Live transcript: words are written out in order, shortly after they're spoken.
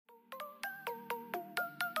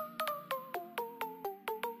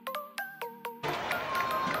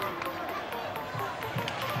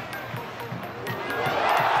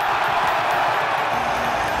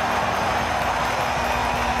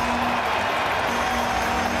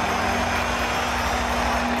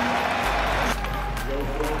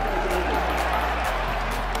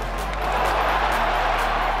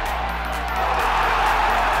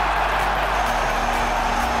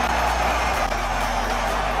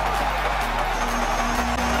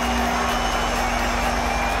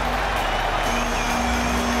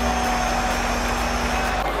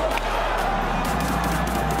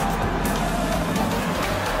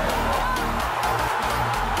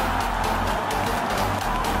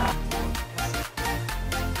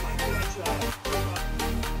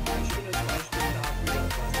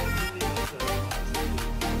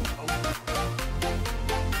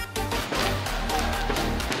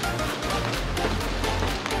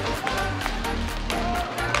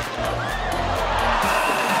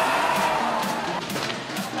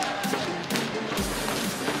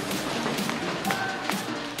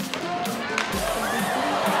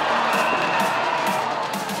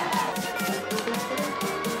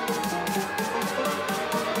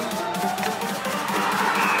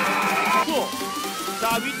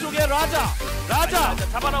라자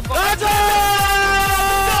잡아놓고 라자!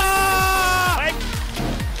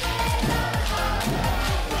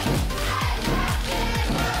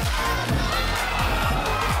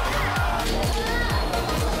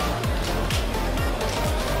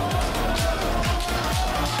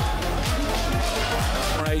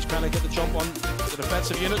 He's trying to get the jump on the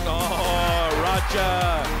defensive unit. Oh,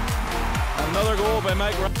 Radja! Another goal by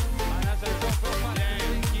Mike.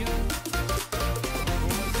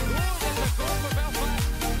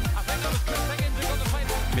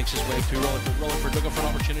 Makes his way through Rutherford looking for an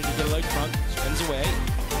opportunity to get it out front. Spins away.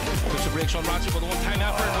 Puts the brakes on Radja with a one-time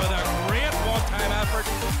effort, with a great one-time effort.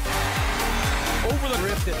 Over the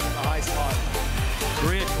drifted in the high spot.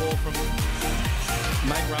 Great goal from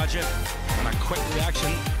Mike Radja. And a quick reaction.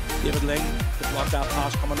 David Ling to block that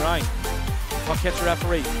pass coming round. Puck hits the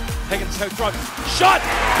referee. Higgins out front. Shot!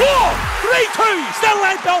 Goal! 3-2! Still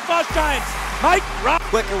line Belfast Giants. Mike Radja.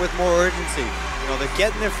 Quicker with more urgency. You know, they're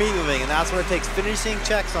getting their feet moving, and that's what it takes. Finishing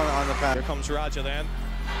checks on the pass. Here comes Radja then.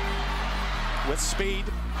 With speed.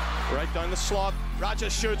 Right down the slot. Radja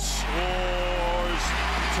shoots. Scores.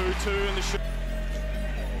 2-2 in the shoot.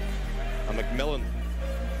 And McMillan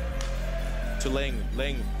to Ling.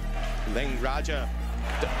 Ling, Radja.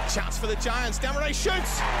 Chance for the Giants. Demaray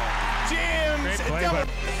shoots. James. What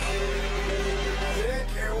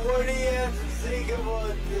do you have to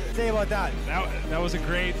say about that? That was a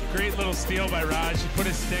great little steal by Raj. He put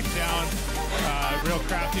his stick down. Real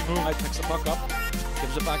crafty move. Picks the puck up.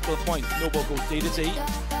 Gives it back to the point. Noble goes D to Z.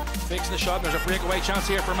 Fakes the shot. There's a breakaway chance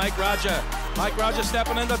here for Mike Radja. Mike Radja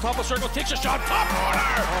stepping in the top of the circle. Takes a shot. Top corner.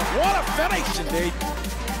 What a finish indeed.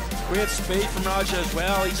 Great speed from Radja as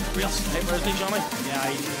well. He's a real sniper, isn't he, Johnny? Yeah,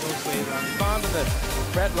 he knows way around. Fanned on the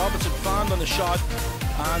Brett Robertson fanned on the shot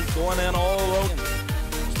and going in all alone.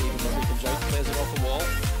 Stephen Murphy comes out, plays it off the wall.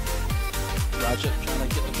 Radja trying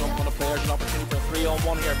to get the jump on the players, an opportunity for a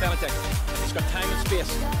 3-on-1 here. Benedict, he's got time and space.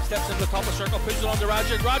 Steps into the top of the circle, pushes it on to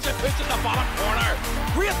Radja. Radja puts it in the bottom corner.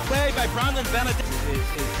 Great play by Brandon Benedict. His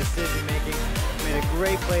decision making. Made a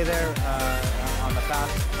great play there on the pass.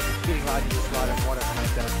 Getting Radja to the slot and what a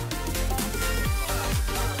nice down.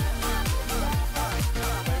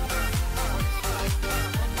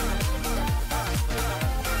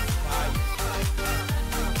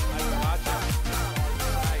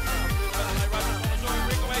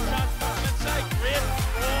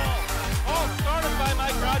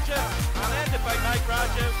 And ended by Mike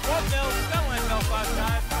Radja. 1-0, still line Belfast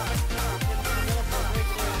Giants.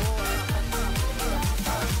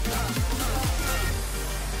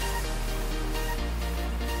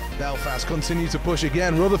 Belfast continue to push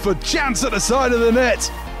again. Rutherford, chance at the side of the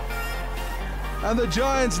net. And the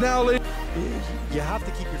Giants now lead. You have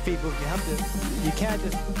to keep your feet moving. You can't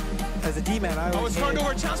just, as a D-man, Oh, it's turned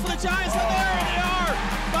over. Chance for the Giants, and there they are,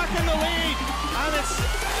 back in the lead. And it's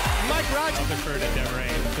Mike Radja. Rutherford and Demaray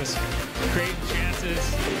just creating chances.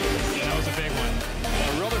 That was a big one.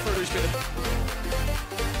 Rutherford who's been.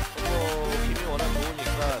 힘이 워낙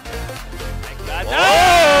좋으니까. 라자!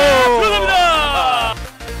 들어갑니다!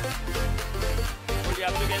 우리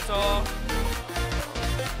앞쪽에서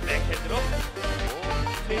백핸드로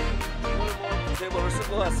이걸 뭐 두세 번을 쓴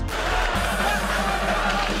것 같습니다.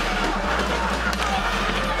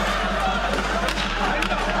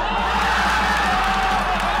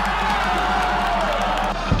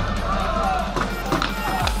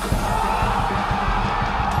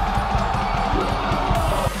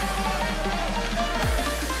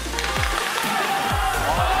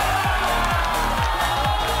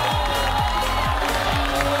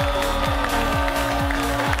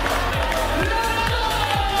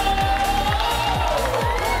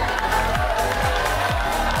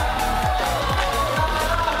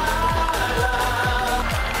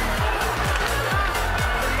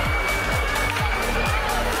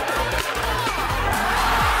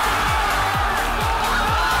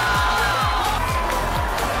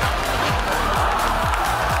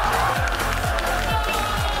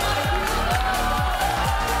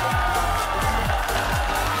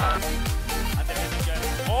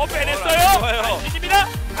 빼냈어요. 안진입니다.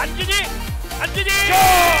 안진이.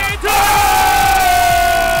 슛!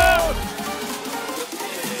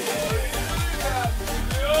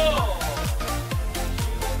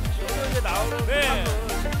 네.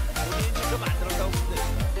 본인이 직접 만들었다고 보는데.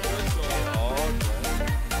 그렇죠.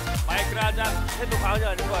 마이크 라자 태도 과언이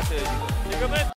아닌 것 같아요 지금은.